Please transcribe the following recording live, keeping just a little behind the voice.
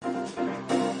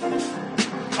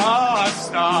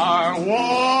Star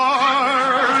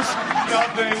Wars,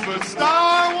 nothing but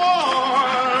Star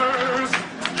Wars.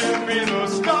 Give me the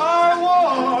Star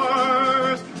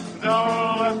Wars,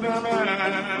 don't let them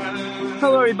end.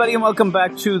 Hello, everybody, and welcome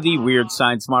back to the Weird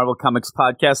Science Marvel Comics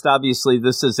podcast. Obviously,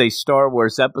 this is a Star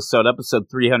Wars episode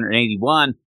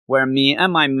 381, where me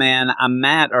and my man,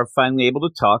 Matt, are finally able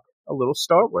to talk a little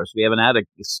Star Wars. We haven't had a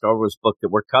Star Wars book that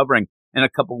we're covering in a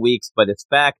couple weeks, but it's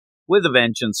back with a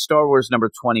vengeance. Star Wars number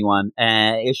 21,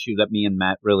 an issue that me and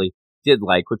Matt really did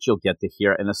like, which you'll get to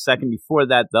hear in a second. Before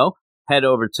that, though, head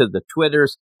over to the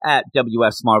Twitters at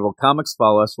WS Marvel Comics.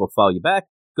 Follow us, we'll follow you back.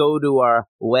 Go to our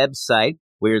website,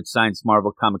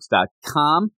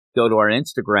 WeirdScienceMarvelComics.com. Go to our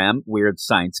Instagram, Weird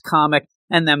Science Comic.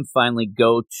 And then finally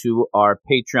go to our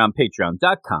Patreon,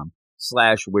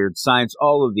 patreon.com/Weird Science.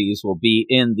 All of these will be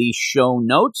in the show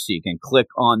notes, so you can click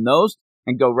on those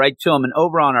and go right to them. And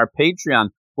over on our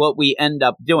Patreon, what we end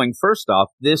up doing, first off,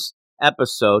 this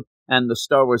episode and the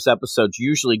Star Wars episodes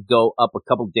usually go up a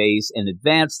couple days in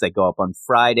advance. They go up on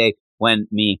Friday when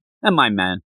me and my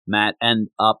man, Matt, end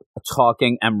up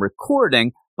talking and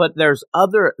recording. But there's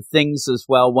other things as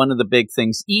well. One of the big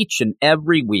things, each and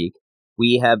every week,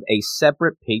 we have a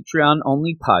separate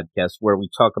Patreon-only podcast where we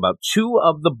talk about two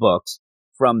of the books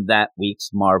from that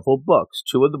week's Marvel books.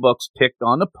 Two of the books picked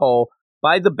on a poll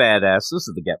by the badasses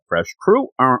of the Get Fresh crew.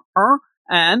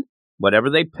 And whatever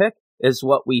they pick is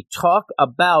what we talk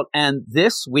about. And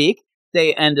this week,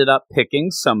 they ended up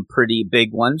picking some pretty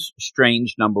big ones.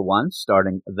 Strange #1,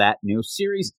 starting that new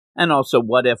series. And also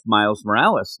What If Miles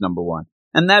Morales #1.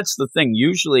 And that's the thing.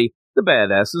 Usually, the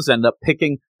badasses end up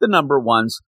picking the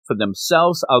 #1s for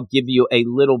themselves. I'll give you a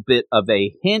little bit of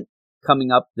a hint coming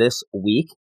up this week,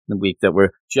 the week that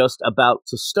we're just about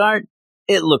to start.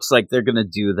 It looks like they're going to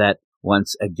do that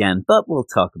once again, but we'll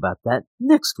talk about that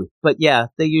next week. But yeah,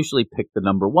 they usually pick the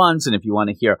 #1s, and if you want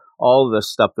to hear all of the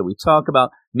stuff that we talk about,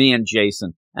 me and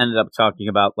Jason ended up talking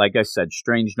about, like I said,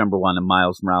 Strange #1 and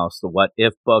Miles Morales, the What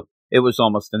If book. It was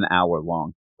almost an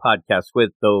hour-long podcast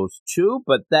with those two,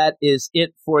 but that is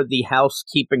it for the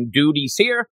housekeeping duties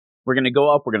here. We're going to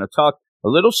go up. We're going to talk a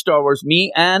little Star Wars.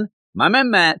 Me and my man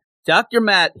Matt, Dr.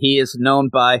 Matt, he is known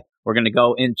by. We're going to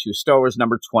go into Star Wars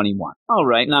number 21. All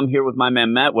right, and I'm here with my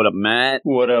man Matt. What up, Matt?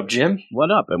 What up, Jim?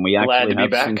 What up? And we actually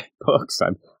have some books.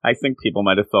 I think people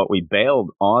might have thought we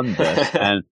bailed on this.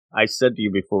 And I said to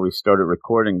you before we started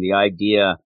recording, the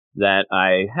idea that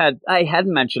I had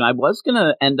mentioned I was going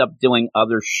to end up doing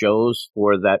other shows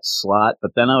for that slot,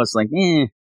 but then I was like, I'm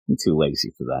too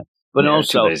lazy for that. But yeah,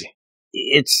 also,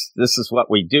 this is what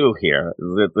we do here,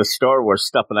 the Star Wars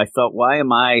stuff. And I thought, why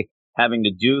am I having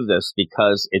to do this?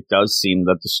 Because it does seem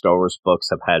that the Star Wars books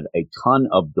have had a ton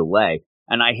of delay.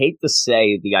 And I hate to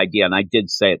say the idea, and I did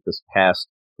say it this past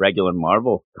regular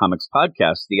Marvel Comics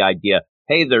podcast, the idea,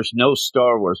 hey, there's no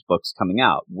Star Wars books coming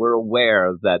out. We're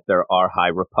aware that there are High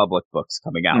Republic books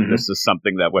coming out. Mm-hmm. This is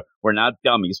something that we're not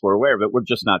dummies. We're aware of it. We're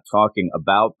just not talking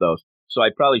about those. So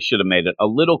I probably should have made it a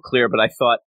little clear, but I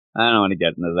thought, I don't want to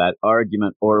get into that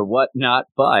argument or whatnot,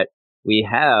 but we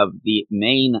have the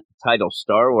main title,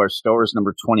 Star Wars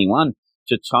number 21,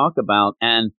 to talk about.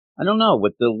 And I don't know,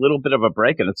 with the little bit of a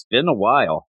break, and it's been a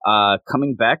while,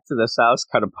 coming back to this, I was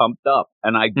kind of pumped up.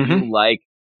 And I do like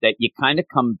that you kind of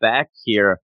come back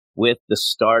here with the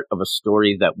start of a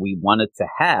story that we wanted to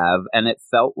have. And it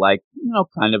felt like,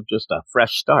 kind of just a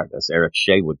fresh start, as Eric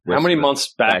Shea would whisper. How many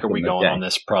months back are we going on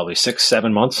this? Probably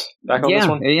 6-7 months back on this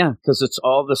one? Yeah, because it's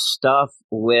all the stuff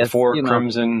with... Before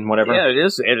Crimson, whatever. Yeah, it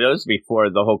is before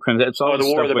the whole Crimson. It's all the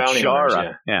War stuff of the with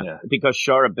Shara. Yeah, because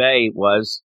Shara Bey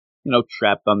was,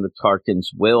 trapped on the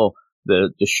Tarkin's will,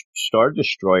 the Star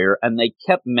Destroyer, and they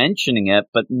kept mentioning it,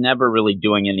 but never really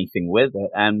doing anything with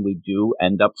it. And we do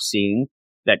end up seeing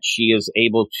that she is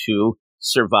able to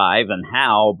survive, and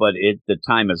how, but the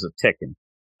time is a ticking.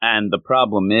 And the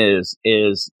problem is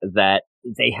that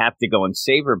they have to go and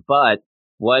save her. But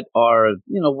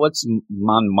what's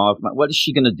Mon Mothma? What is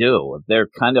she going to do? They're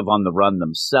kind of on the run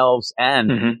themselves,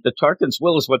 and the Tarkin's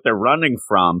will is what they're running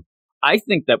from. I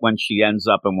think that when she ends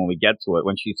up, and when we get to it,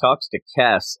 when she talks to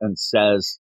Kes and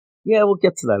says, yeah, we'll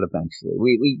get to that eventually.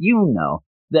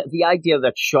 The idea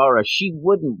that Shara, she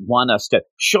wouldn't want us to.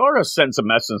 Shara sends a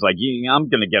message like, I'm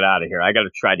going to get out of here. I got to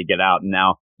try to get out. And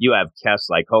now you have Kes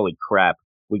like, holy crap,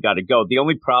 we got to go. The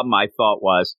only problem I thought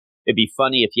was, it'd be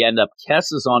funny if you end up,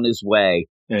 Kes is on his way.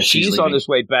 Yeah, she's on his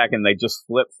way back, and they just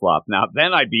flip-flop. Now,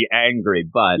 then I'd be angry,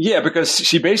 but... Yeah, because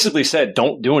she basically said,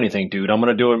 don't do anything, dude. I'm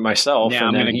going to do it myself. Yeah,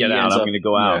 I'm going to get out. I'm going to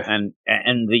go out. And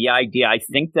the idea, I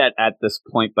think that at this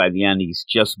point, by the end, he's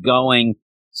just going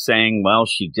saying, well,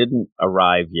 she didn't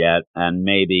arrive yet, and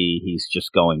maybe he's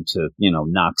just going to,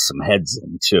 knock some heads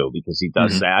in, too, because he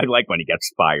does say, I like when he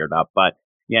gets fired up, but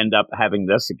you end up having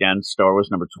this, again, Star Wars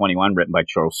number 21, written by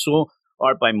Charles Soule,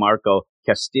 art by Marco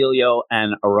Castillo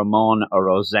and Ramon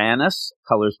Rosanas,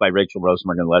 colors by Rachel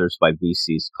Rosenberg, and letters by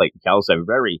VC's Clayton Cowles. A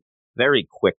very, very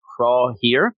quick crawl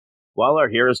here. While our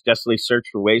heroes desperately search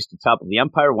for ways to topple the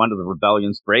Empire, one of the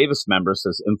rebellion's bravest members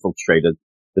has infiltrated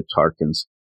the Tarkin's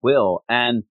will.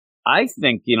 And I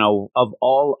think, of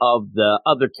all of the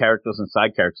other characters and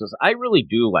side characters, I really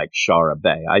do like Shara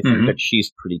Bey. I think that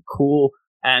she's pretty cool.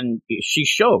 And she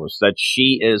shows that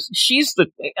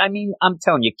I'm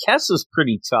telling you, Kes is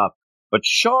pretty tough, but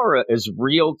Shara is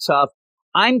real tough.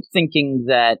 I'm thinking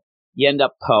that you end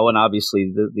up Poe, and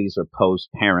obviously these are Poe's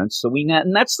parents. So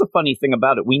and that's the funny thing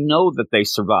about it. We know that they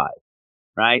survive,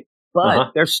 right?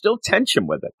 But there's still tension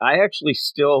with it. I actually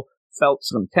still felt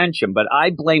some tension, but I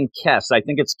blame Kes. I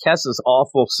think it's Kes's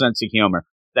awful sense of humor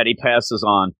that he passes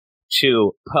on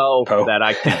to Poe that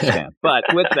I can't stand. But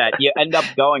with that, you end up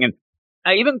going, and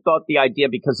I even thought the idea,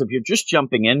 because if you're just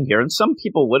jumping in here, and some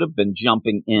people would have been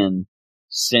jumping in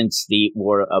since the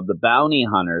War of the Bounty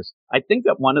Hunters, I think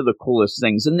that one of the coolest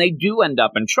things, and they do end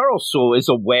up, and Charles Soule is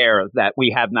aware that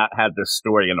we have not had this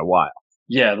story in a while.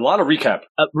 Yeah, a lot of recap.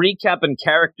 Recap and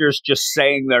characters just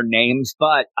saying their names,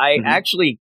 but I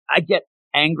get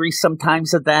angry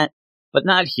sometimes at that, but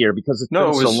not here because it's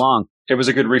been so long. It was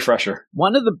a good refresher.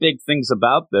 One of the big things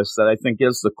about this that I think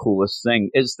is the coolest thing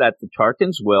is that the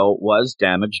Tarkin's will was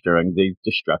damaged during the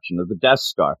destruction of the Death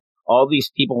Star. All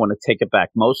these people want to take it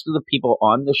back. Most of the people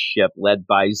on the ship, led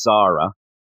by Zara,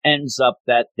 ends up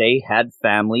that they had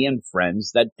family and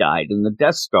friends that died in the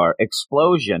Death Star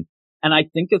explosion. And I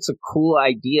think it's a cool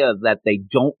idea that they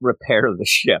don't repair the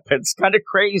ship. It's kind of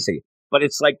crazy, but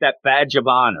it's like that badge of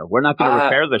honor. We're not going to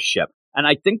repair the ship. And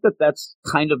I think that that's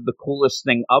kind of the coolest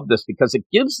thing of this, because it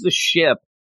gives the ship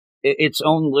its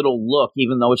own little look,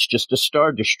 even though it's just a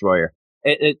Star Destroyer.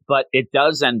 But it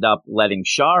does end up letting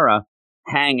Shara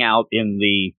hang out in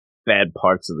the bad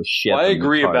parts of the ship. Well, I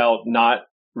agree about not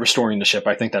restoring the ship.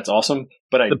 I think that's awesome.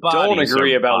 But I don't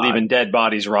agree about leaving dead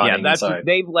bodies rotting inside.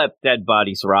 They've left dead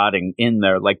bodies rotting in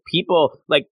there. Like, people,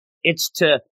 like, it's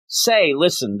to say,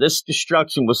 listen, this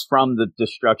destruction was from the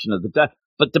destruction of the Death.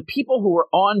 But the people who were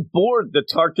on board the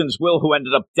Tarkin's will, who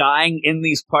ended up dying in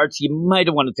these parts, you might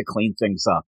have wanted to clean things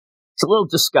up. It's a little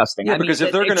disgusting. Yeah, because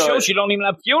if they're going to, it shows you don't even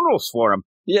have funerals for them.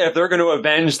 Yeah, if they're going to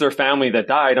avenge their family that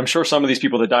died, I'm sure some of these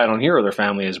people that died on here are their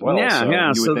family as well.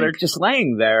 Yeah, so they're just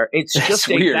laying there. It's just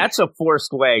that's a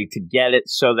forced way to get it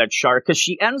so that Shara, because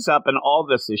she ends up in all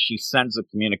this is she sends a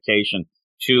communication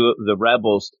to the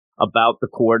rebels about the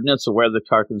coordinates of where the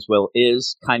Tarkin's will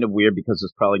is. Kind of weird because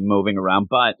it's probably moving around,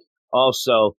 but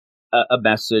also a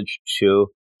message to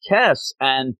Kes.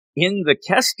 And in the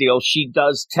Kes deal, she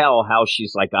does tell how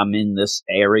she's like, I'm in this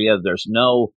area. There's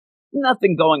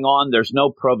nothing going on. There's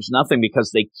no probes, nothing,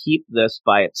 because they keep this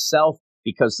by itself,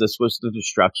 because this was the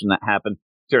destruction that happened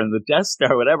during the Death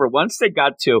Star, whatever. Once they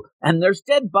got to, and there's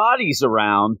dead bodies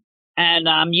around, and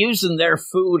I'm using their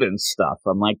food and stuff.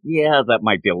 I'm like, yeah, that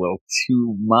might be a little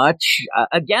too much.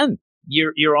 Again,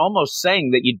 you're almost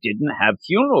saying that you didn't have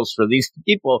funerals for these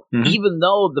people, even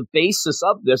though the basis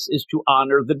of this is to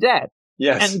honor the dead.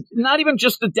 Yes. And not even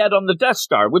just the dead on the Death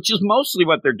Star, which is mostly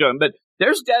what they're doing, but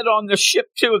there's dead on the ship,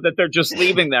 too, that they're just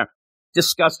leaving there.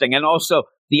 Disgusting. And also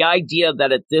the idea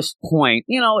that at this point,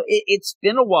 it's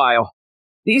been a while.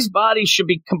 These bodies should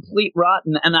be complete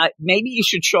rotten, and maybe you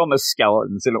should show them as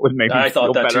skeletons, and it would make me feel better. I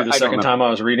thought that, too, the second time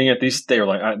I was reading it. They were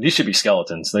like, these should be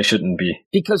skeletons. They shouldn't be.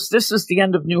 Because this is the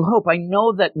end of New Hope. I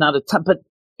know that not a ton, but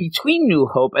between New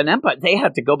Hope and Empire, they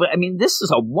had to go. But, I mean, this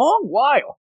is a long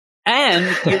while.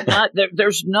 And you're not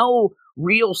there's no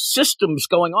real systems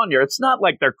going on here. It's not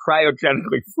like they're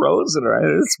cryogenically frozen, right?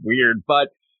 It's weird, but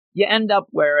you end up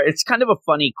where it's kind of a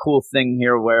funny, cool thing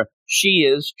here where she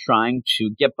is trying to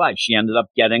get by. She ended up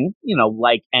getting,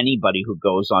 like anybody who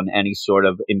goes on any sort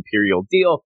of Imperial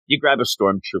deal, you grab a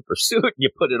stormtrooper suit, you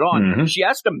put it on. Mm-hmm. She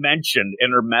has to mention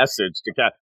in her message to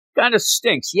kind of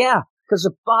stinks. Yeah, because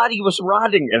the body was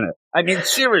rotting in it. I mean,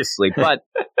 seriously, but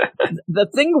the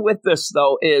thing with this,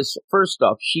 though, is, first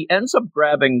off, she ends up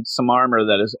grabbing some armor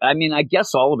that is, I mean, I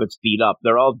guess all of it's beat up.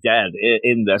 They're all dead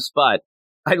in this, but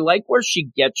I like where she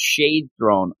gets shade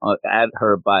thrown at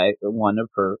her by one of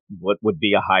her, what would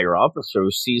be a higher officer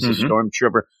who sees a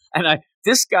stormtrooper. And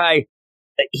this guy,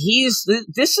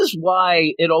 this is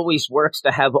why it always works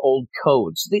to have old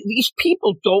codes. These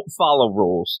people don't follow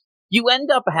rules. You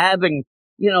end up having,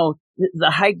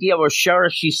 the idea where Shara,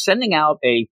 she's sending out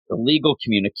a illegal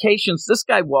communications. This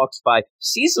guy walks by,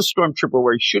 sees the stormtrooper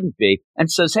where he shouldn't be, and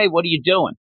says, hey, what are you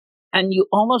doing? And you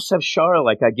almost have Shara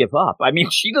like, I give up. I mean,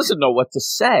 she doesn't know what to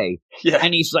say. Yeah.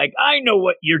 And he's like, I know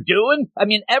what you're doing. I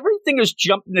mean, everything is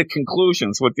jumping to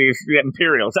conclusions with the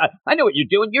Imperials. I know what you're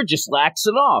doing. You're just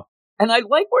laxing off. And I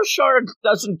like where Shara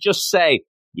doesn't just say,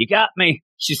 you got me.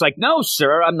 She's like, no,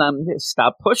 sir, I'm not.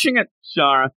 Stop pushing it,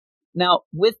 Shara. Now,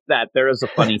 with that, there is a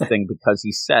funny thing because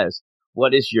he says,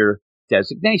 what is your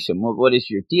designation? What is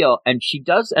your deal? And she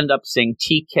does end up saying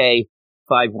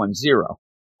TK510.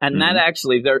 And that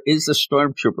actually, there is a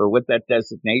stormtrooper with that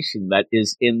designation that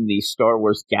is in the Star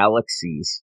Wars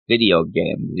Galaxies video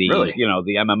game. Really? You know,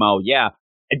 the MMO. Yeah.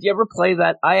 Did you ever play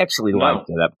that? I actually liked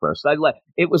it at first.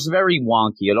 It was very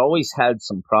wonky. It always had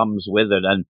some problems with it.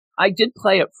 And I did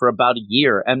play it for about a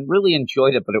year and really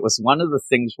enjoyed it. But it was one of the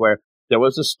things where there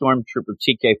was a stormtrooper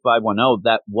TK510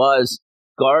 that was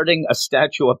guarding a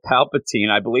statue of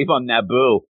Palpatine, I believe on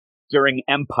Naboo, during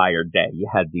Empire Day. You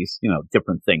had these, you know,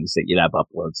 different things that you'd have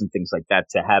uploads and things like that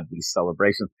to have these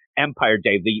celebrations. Empire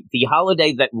Day, the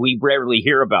holiday that we rarely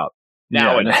hear about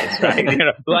nowadays, right? You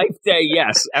know, Life Day,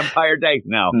 yes. Empire Day,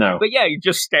 no. But yeah, you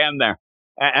just stand there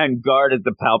and guarded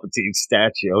the Palpatine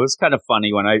statue. It was kind of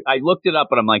funny when I looked it up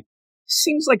and I'm like,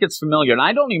 seems like it's familiar. And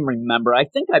I don't even remember. I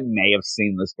think I may have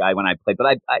seen this guy when I played, but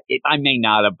I may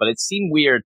not have, but it seemed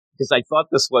weird. Because I thought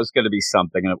this was going to be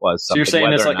something, and it was something. So you're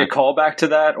saying it's like a callback to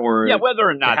that? Or yeah, whether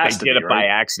or not they did it by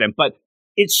accident. But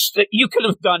it's you could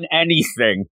have done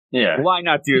anything. Yeah. Why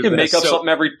not do this? You can make up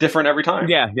something different every time.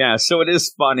 Yeah. So it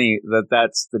is funny that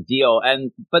that's the deal.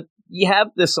 But you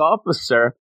have this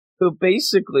officer who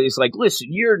basically is like, listen,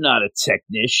 you're not a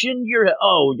technician.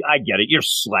 I get it. You're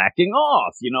slacking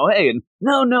off. You know, hey, and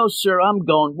no, sir, I'm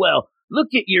going, well,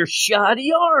 look at your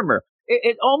shoddy armor.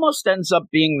 It almost ends up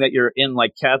being that you're in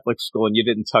like Catholic school and you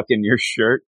didn't tuck in your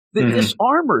shirt. This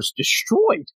armor's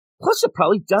destroyed. Plus, it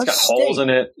probably does It's got holes in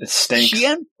it. It stinks.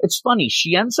 It's funny.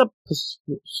 She ends up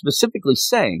specifically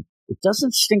saying it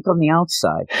doesn't stink on the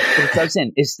outside, but it does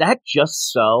in. Is that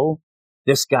just so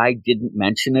this guy didn't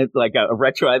mention it? Like a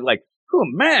retro, like, oh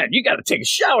man, you got to take a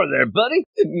shower there, buddy.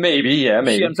 Maybe, yeah,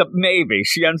 maybe.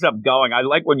 She ends up going. I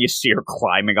like when you see her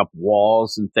climbing up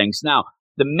walls and things. Now,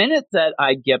 the minute that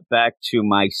I get back to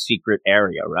my secret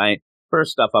area, right?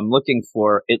 First off, I'm looking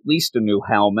for at least a new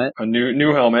helmet. A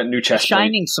new helmet, new chest plate.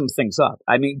 Shining some things up.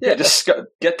 I mean... Yeah, just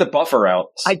get the buffer out.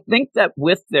 I think that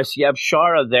with this, you have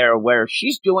Shara there where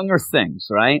she's doing her things,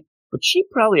 right? But she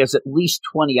probably has at least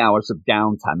 20 hours of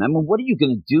downtime. I mean, what are you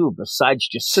going to do besides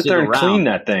just sit there around? And clean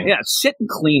that thing? Yeah, sit and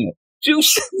clean it.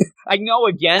 I know,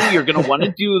 again, you're going to want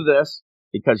to do this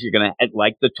because you're going to,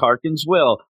 like the Tarkins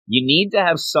will, you need to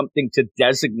have something to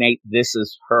designate this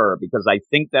as her, because I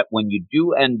think that when you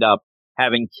do end up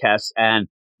having Kess and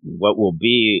what will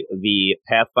be the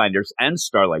Pathfinders and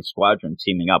Starlight Squadron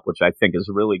teaming up, which I think is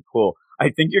really cool,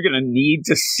 I think you're going to need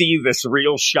to see this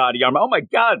real shoddy armor. Oh my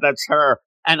God, that's her.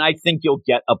 And I think you'll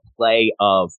get a play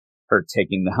of her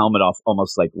taking the helmet off,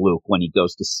 almost like Luke when he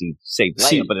goes to save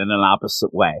Leia, but in an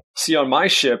opposite way. See, on my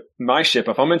ship,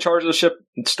 if I'm in charge of the ship,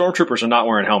 stormtroopers are not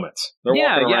wearing helmets. They're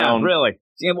walking around. Yeah, really.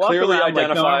 Clearly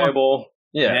identifiable. Like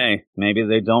Hey, maybe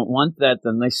they don't want that.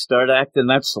 Then they start acting.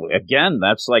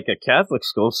 That's like a Catholic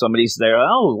school. Somebody's there.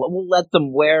 Oh, we'll let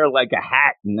them wear like a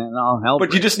hat and then I'll help.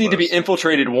 But you just need to be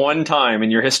infiltrated one time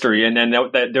in your history, and then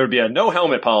there would be a no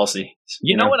helmet policy.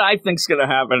 You know what I think's going to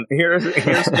happen? Here's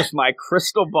just my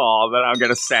crystal ball that I'm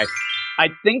going to say. I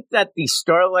think that the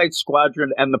Starlight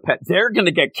Squadron and they're going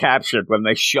to get captured when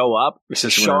they show up.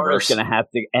 Shara's going to have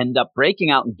to end up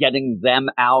breaking out and getting them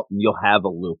out, and you'll have a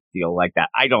Luke deal like that.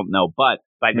 I don't know, but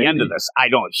by the end of this,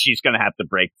 she's going to have to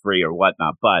break free or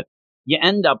whatnot. But you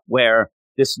end up where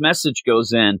this message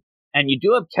goes in, and you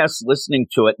do have Kess listening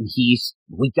to it, and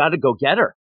we got to go get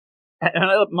her.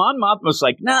 And Mon Mothma's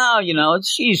like, no,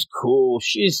 she's cool.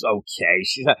 She's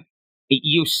okay.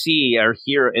 You see or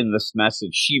hear in this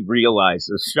message, she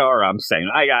realizes, Shara, I'm saying,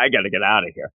 I got to get out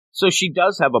of here. So she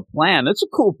does have a plan. It's a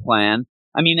cool plan.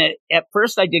 I mean, at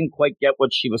first I didn't quite get what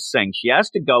she was saying. She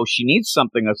has to go. She needs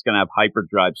something that's going to have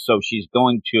hyperdrive. So she's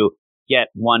going to get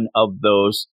one of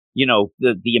those,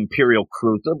 the Imperial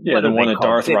crew. The one that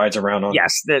Darth rides around on.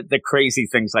 Yes, the crazy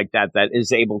things like that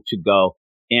is able to go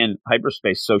in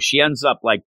hyperspace. So she ends up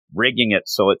like rigging it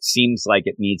so it seems like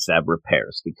it needs to have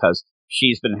repairs, because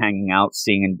she's been hanging out,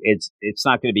 seeing, and it's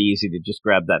not going to be easy to just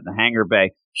grab that in the hangar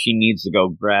bay. She needs to go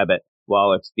grab it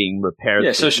while it's being repaired.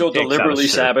 Yeah, so she'll deliberately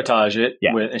sabotage it,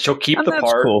 and she'll keep the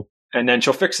part, and then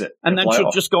she'll fix it. And then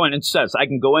she'll just go in and says, I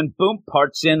can go in, boom,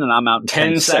 parts in, and I'm out in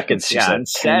 10 seconds. Yeah, and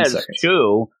says,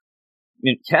 too,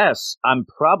 Kes, I'm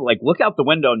probably like, look out the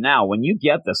window now. When you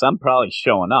get this, I'm probably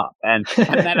showing up. And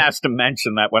then has to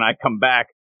mention that when I come back,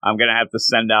 I'm going to have to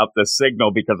send out the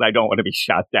signal because I don't want to be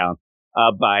shot down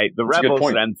by the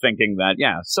rebels. And thinking that,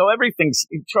 so everything's,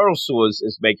 Charles Soule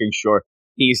is making sure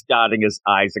he's dotting his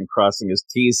I's and crossing his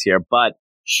T's here. But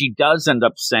she does end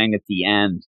up saying at the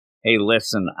end, hey,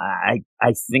 listen,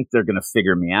 I think they're going to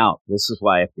figure me out. This is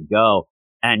why I have to go.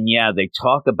 And they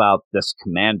talk about this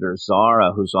Commander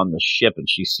Zara who's on the ship, and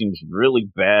she seems really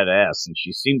badass, and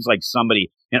she seems like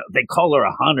somebody, they call her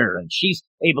a hunter, and she's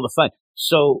able to fight.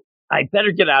 So I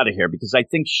better get out of here because I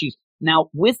think she's now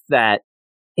with that.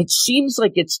 It seems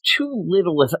like it's too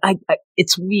little.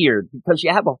 It's weird because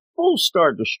you have a full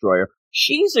Star Destroyer.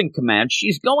 She's in command.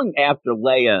 She's going after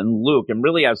Leia and Luke and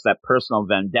really has that personal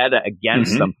vendetta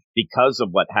against them because of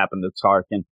what happened to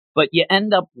Tarkin. But you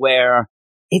end up where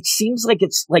it seems like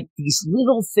it's like these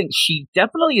little things. She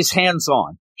definitely is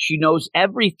hands-on. She knows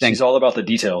everything. She's all about the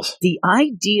details. The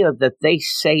idea that they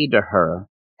say to her,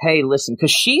 hey, listen,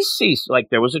 because she sees, like,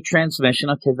 there was a transmission.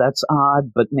 Okay, that's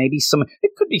odd, but maybe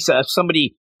it could be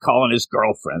somebody calling his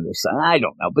girlfriend or something. I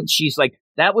don't know. But she's like,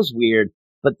 that was weird.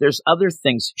 But there's other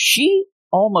things. She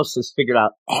almost has figured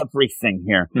out everything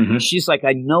here. She's like,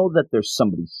 I know that there's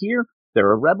somebody here.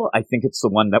 They're a rebel. I think it's the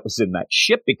one that was in that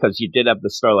ship because you did have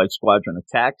the Starlight Squadron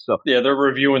attack. So they're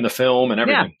reviewing the film and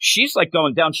everything. Yeah, she's like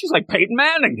going down. She's like Peyton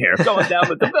Manning here, going down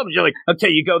with the film. You're like, okay,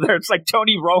 you go there. It's like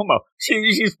Tony Romo.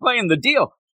 She's playing the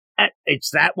deal.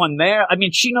 It's that one there. I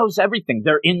mean, she knows everything.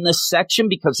 They're in this section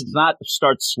because it's not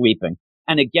starts sweeping.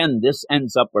 And again, this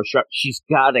ends up where she's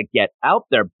got to get out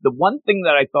there. The one thing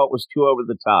that I thought was too over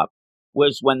the top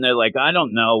was when they're like, I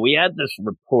don't know, we had this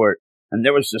report. And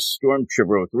there was this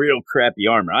stormtrooper with real crappy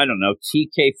armor. I don't know,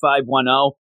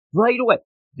 TK510. Right away.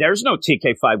 There's no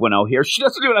TK510 here. She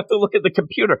doesn't even have to look at the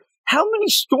computer. How many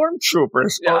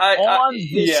stormtroopers are on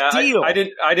this deal? I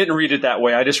didn't read it that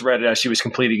way. I just read it as she was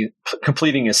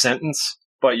completing a sentence.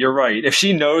 But you're right. If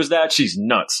she knows that, she's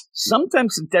nuts.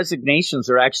 Sometimes the designations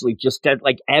are actually just dead.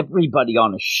 Like everybody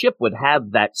on a ship would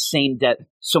have that same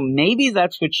So maybe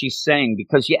that's what she's saying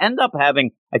because you end up having,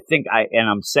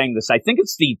 I'm saying this, I think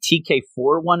it's the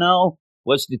TK410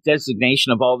 was the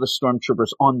designation of all the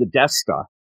stormtroopers on the Death Star.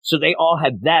 So they all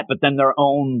had that, but then their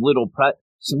own little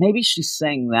So maybe she's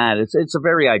saying that. It's a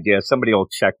very idea. Somebody will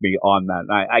check me on that.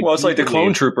 Well, it's like the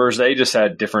clone troopers. They just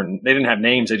had different. They didn't have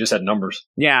names. They just had numbers.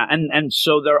 Yeah, and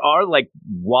so there are like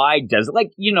wide desert, like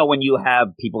when you have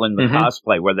people in the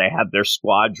cosplay where they have their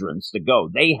squadrons to go,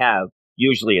 they have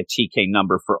usually a TK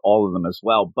number for all of them as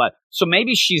well. But so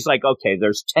maybe she's like, okay,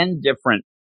 there's 10 different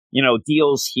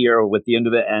deals here with the end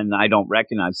of it, and I don't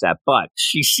recognize that. But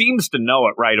she seems to know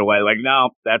it right away. Like, no,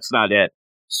 that's not it.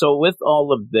 So with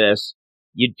all of this.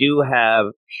 You do have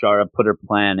Shara put her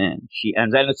plan in.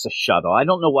 And then it's a shuttle. I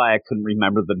don't know why I couldn't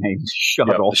remember the name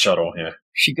shuttle. Yep, the shuttle, yeah.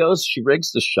 She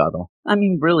rigs the shuttle. I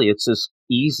mean, really, it's as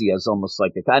easy as almost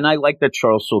like and I like that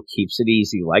Charles Soule keeps it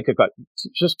easy. Like it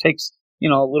just takes, a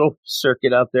little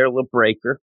circuit out there, a little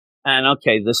breaker. And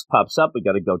okay, this pops up. We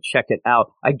got to go check it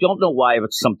out. I don't know why if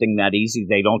it's something that easy,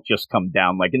 they don't just come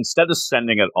down. Like instead of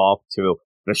sending it off to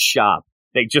the shop,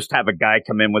 they just have a guy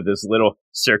come in with his little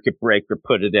circuit breaker,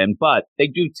 put it in, but they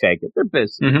do take it. They're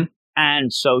busy.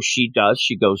 And so she does.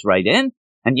 She goes right in.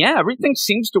 And everything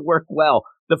seems to work well.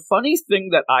 The funny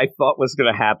thing that I thought was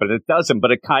going to happen, it doesn't,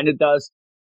 but it kind of does.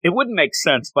 It wouldn't make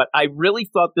sense, but I really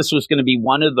thought this was going to be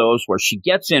one of those where she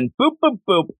gets in, boop, boop,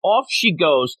 boop, off she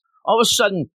goes. All of a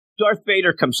sudden, Darth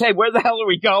Vader comes, hey, where the hell are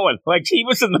we going? Like he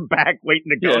was in the back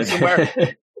waiting to go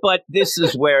somewhere. But this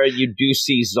is where you do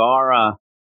see Zara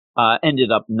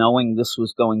ended up knowing this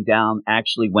was going down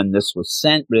actually when this was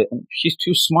sent. She's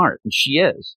too smart, and she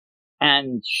is.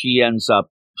 And she ends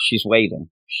up, she's waiting.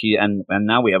 And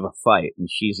now we have a fight, and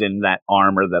she's in that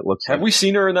armor that looks Have we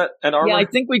seen her in that armor? Yeah, I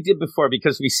think we did before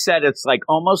because we said it's like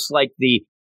almost like the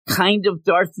kind of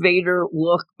Darth Vader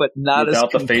look, but not without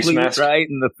as complete, the face mask. Right?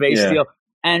 And the face deal.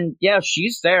 And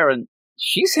she's there, and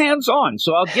she's hands-on,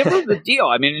 so I'll give her the deal.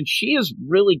 I mean, and she is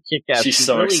really kick-ass. She's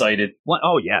so really excited.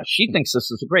 She thinks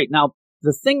this is great. Now,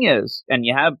 the thing is, and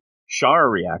you have Shara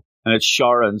react, and it's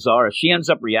Shara and Zara. She ends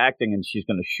up reacting, and she's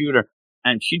going to shoot her,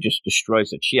 and she just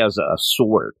destroys it. She has a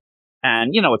sword,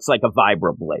 and, it's like a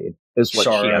vibroblade is what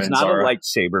Shara she has. Not Zara. A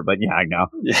lightsaber, but I know.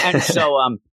 Yeah. And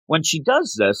so when she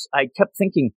does this, I kept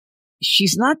thinking,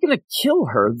 she's not going to kill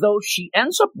her, though she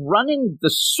ends up running the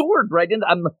sword right into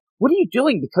what are you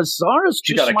doing? Because Zara's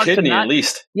too smart to not... She got a kidney, at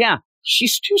least. Yeah.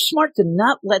 She's too smart to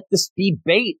not let this be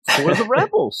bait for the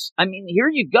rebels. I mean, here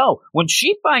you go. When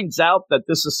she finds out that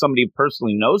this is somebody who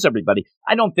personally knows everybody,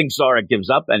 I don't think Zara gives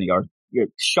up or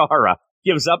Shara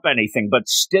gives up anything. But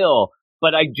still,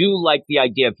 But I do like the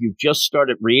idea if you just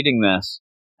started reading this,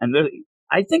 and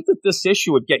I think that this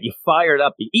issue would get you fired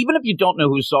up. Even if you don't know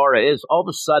who Zara is, all of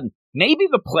a sudden, maybe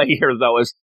the play here, though,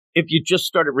 is if you just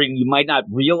started reading, you might not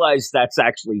realize that's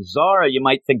actually Zara. You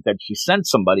might think that she sent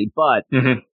somebody, but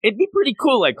it'd be pretty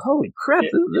cool. Like, holy crap.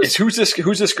 Who's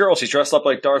this girl? She's dressed up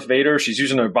like Darth Vader. She's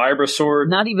using a vibra sword.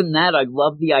 Not even that. I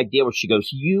love the idea where she goes,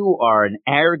 you are an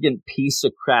arrogant piece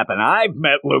of crap, and I've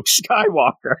met Luke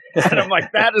Skywalker. And I'm like,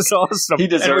 that is awesome. He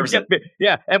deserves it.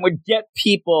 Yeah, and would get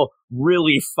people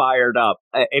really fired up.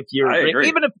 If you're,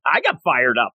 even if I got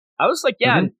fired up, I was like,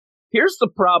 yeah, and here's the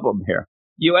problem here.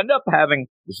 You end up having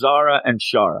Zara and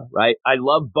Shara, right? I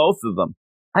love both of them.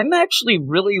 I'm actually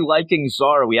really liking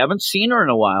Zara. We haven't seen her in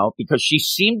a while because she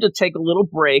seemed to take a little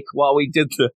break while we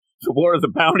did the War of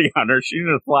the Bounty Hunters. She's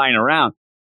just flying around.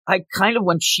 I kind of,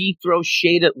 when she throws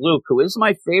shade at Luke, who is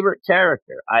my favorite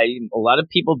character, a lot of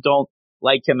people don't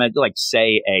like him as, like,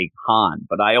 say, a Han,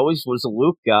 but I always was a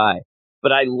Luke guy.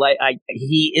 But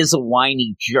he is a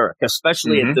whiny jerk,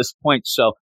 especially at this point.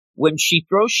 So when she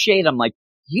throws shade, I'm like,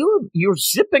 You're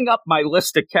zipping up my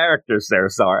list of characters there,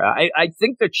 Zara. I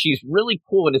think that she's really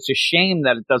cool, and it's a shame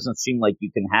that it doesn't seem like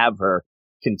you can have her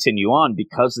continue on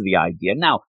because of the idea.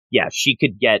 Now, yeah, she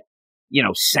could get,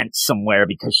 sent somewhere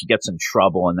because she gets in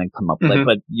trouble and then come up late,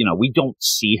 but, we don't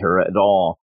see her at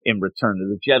all in Return of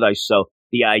the Jedi. So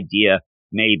the idea,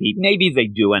 maybe they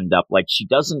do end up, like, she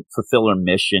doesn't fulfill her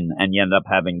mission, and you end up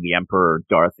having the Emperor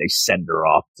Darth, they send her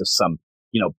off to some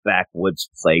backwoods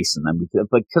place, and then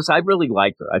because I really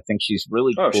like her. I think she's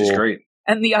really cool. She's great.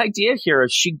 And the idea here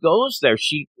is she goes there.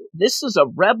 This is a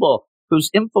rebel who's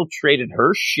infiltrated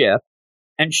her ship,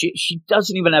 and she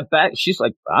doesn't even have back. She's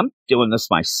like, I'm doing this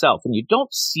myself. And you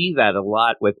don't see that a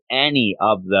lot with any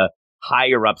of the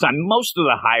higher ups. Most of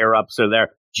the higher ups are there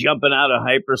jumping out of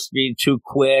hyperspeed too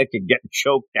quick and getting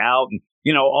choked out,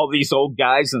 and all these old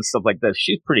guys and stuff like that.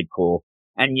 She's pretty cool.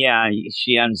 And yeah,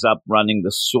 she ends up running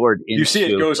the sword into... You see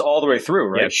it goes all the way through,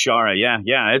 right? Yeah, Shara,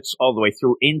 yeah, it's all the way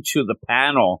through into the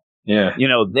panel. Yeah.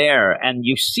 There. And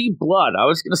you see blood. I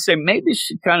was going to say, maybe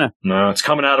she kind of... No, it's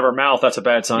coming out of her mouth. That's a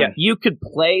bad sign. Yeah, you could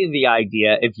play the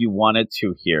idea if you wanted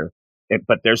to here.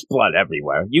 But there's blood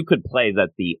everywhere. You could play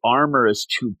that the armor is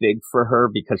too big for her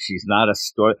because she's not a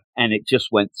store, and it just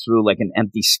went through like an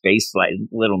empty space, like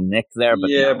little nick there. But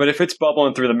yeah, no. But if it's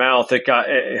bubbling through the mouth, it got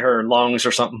her lungs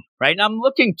or something. Right. And I'm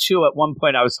looking too. At one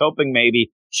point, I was hoping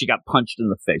maybe she got punched in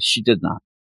the face. She did not.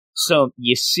 So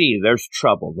you see, there's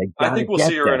trouble. I think we'll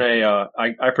see her in a.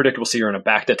 I predict we'll see her in a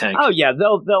Bacta tank. Oh yeah,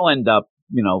 they'll end up.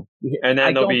 And then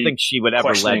I don't think she would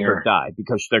ever let her die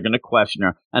because they're going to question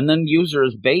her and then use her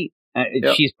as bait.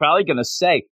 Yep. She's probably going to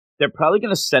say, they're probably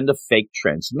going to send a fake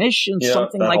transmission,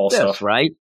 something like this, stuff.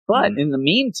 Right? But in the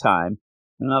meantime,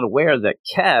 they're not aware that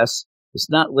Kes is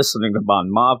not listening to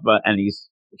Mon Mothma, and he's,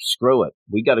 screw it,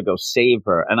 we got to go save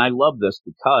her. And I love this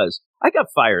because I got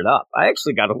fired up. I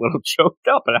actually got a little choked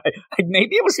up, and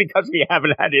maybe it was because we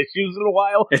haven't had issues in a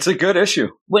while. It's a good issue.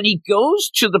 When he goes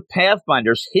to the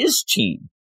Pathfinders, his team,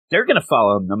 they're going to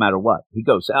follow him no matter what. He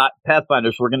goes,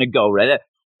 Pathfinders, we're going to go, right?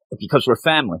 Because we're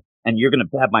family. And you're going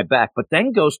to have my back. But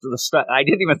then goes to I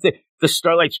didn't even think, the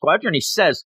Starlight Squadron, he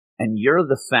says, and you're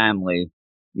the family,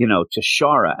 to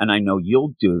Shara, and I know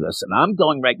you'll do this. And I'm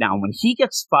going right now. And when he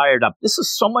gets fired up, this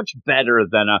is so much better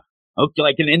than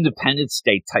like an Independence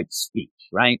Day type speech,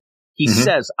 right? He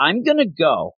says, I'm going to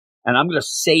go and I'm going to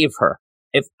save her.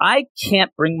 If I can't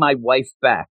bring my wife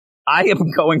back, I am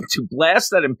going to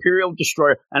blast that Imperial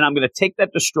destroyer, and I'm going to take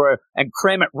that destroyer and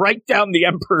cram it right down the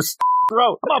Emperor's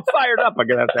throat. I'm all fired up. I'm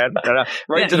going to have that.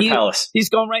 Right into the palace. He's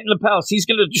going right into the palace. He's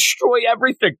going to destroy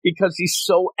everything because he's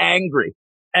so angry.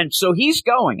 And so he's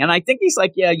going. And I think he's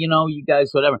like, yeah, you guys,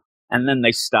 whatever. And then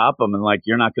they stop him and like,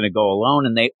 you're not going to go alone.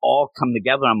 And they all come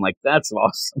together. I'm like, that's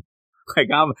awesome. Like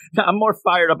I'm more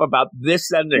fired up about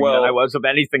this ending than I was of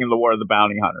anything in the War of the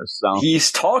Bounty Hunters. So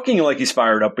he's talking like he's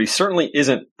fired up, but he certainly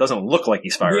doesn't look like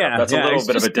he's fired up. That's a little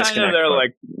bit of a disconnect. They're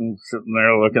like sitting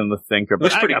there looking at the thinker. But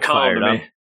looks pretty calm to me.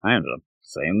 I ended up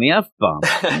saying the F-bomb.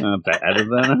 Better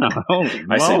than holy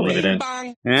I say leave it in.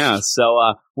 Yeah.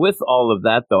 So with all of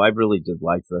that, though, I really did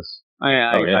like this.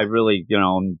 I really,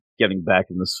 I'm getting back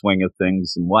in the swing of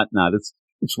things and whatnot.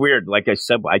 It's weird. Like I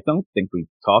said, I don't think we've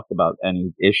talked about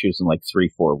any issues in like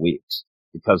 3-4 weeks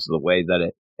because of the way that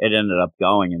it ended up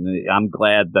going. And I'm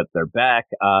glad that they're back.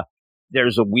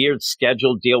 There's a weird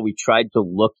schedule deal. We tried to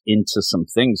look into some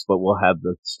things, but we'll have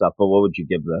the stuff. But what would you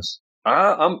give this?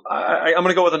 I'm going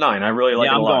to go with a 9. I really like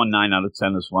it a lot. I'm going 9 out of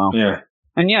 10 as well. Yeah.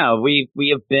 And yeah, we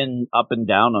have been up and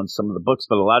down on some of the books,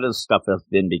 but a lot of the stuff has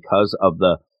been because of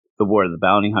the War of the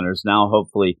Bounty Hunters. Now,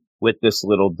 hopefully, with this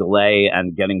little delay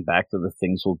and getting back to the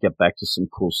things, we'll get back to some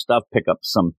cool stuff, pick up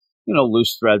some,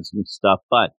 loose threads and stuff.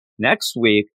 But next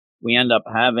week, we end up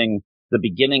having the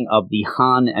beginning of the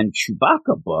Han and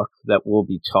Chewbacca book that we'll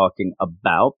be talking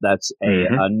about. That's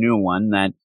a new one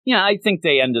that, I think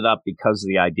they ended up because of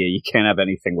the idea you can't have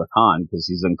anything with Han because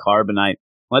he's in carbonite.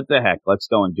 What the heck? Let's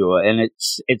go and do it. And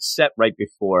it's set right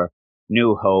before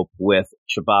New Hope with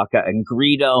Chewbacca and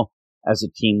Greedo as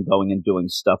a team going and doing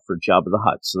stuff for Jabba the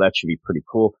Hutt. So that should be pretty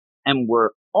cool. And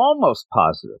we're almost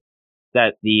positive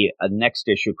that the next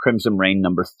issue, Crimson Reign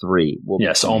 #3, will be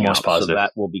almost positive. So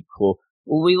that will be cool.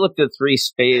 Well, we looked at 3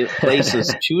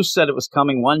 places. 2 said it was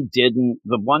coming. 1 didn't.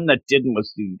 The one that didn't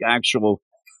was the actual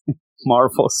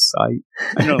Marvel site.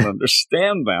 I don't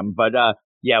understand them, but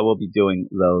we'll be doing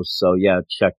those. So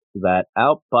check that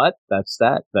out. But that's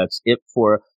that. That's it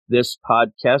for this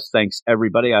podcast. Thanks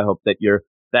everybody. I hope that you're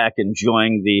back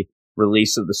enjoying the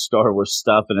release of the Star Wars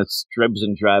stuff, and it's dribs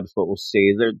and drabs, but we'll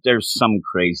see. There's some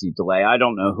crazy delay. I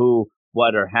don't know who,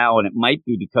 what, or how, and it might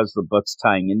be because the book's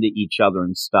tying into each other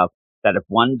and stuff, that if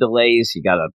one delays, you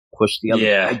got to push the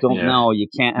other. I don't know. You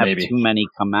can't have too many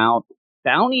come out.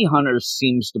 Bounty Hunters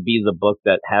seems to be the book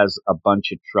that has a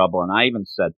bunch of trouble, and I even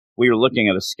said, we were looking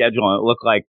at a schedule, and it looked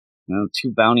like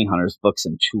 2 Bounty Hunters books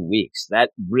in 2 weeks.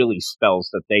 That really spells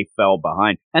that they fell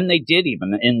behind. And they did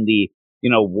even in the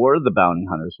War of the Bounty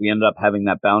Hunters. We ended up having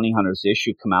that Bounty Hunters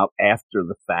issue come out after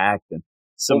the fact. And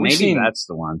so maybe that's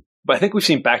the one. But I think we've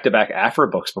seen back-to-back Afro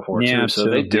books before, too. So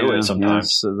they do it sometimes.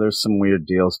 Yeah. So there's some weird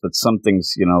deals, but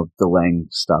something's, delaying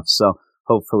stuff. So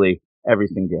hopefully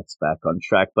everything gets back on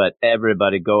track. But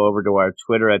everybody go over to our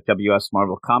Twitter at WS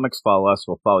Marvel Comics. Follow us.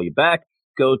 We'll follow you back.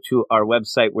 Go to our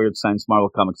website,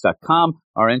 WeirdScienceMarvelComics.com,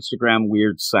 our Instagram,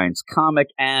 Weird Science Comic,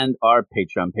 and our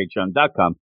Patreon,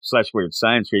 patreon.com/Weird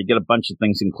Science, where you get a bunch of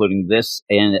things, including this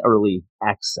and early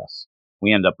access.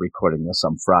 We end up recording this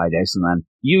on Fridays, and then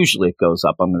usually it goes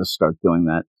up. I'm going to start doing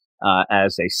that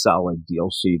as a solid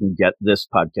deal, so you can get this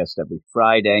podcast every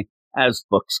Friday as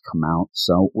books come out.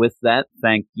 So with that,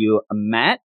 thank you,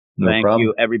 Matt. Thank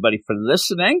you, everybody, for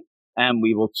listening, and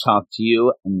we will talk to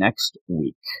you next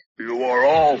week. You are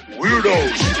all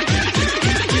weirdos.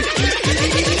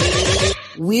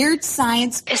 Weird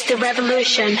science is the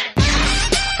revolution.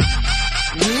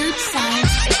 Weird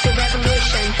science is the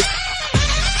revolution.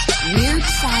 Weird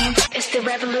science is the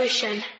revolution.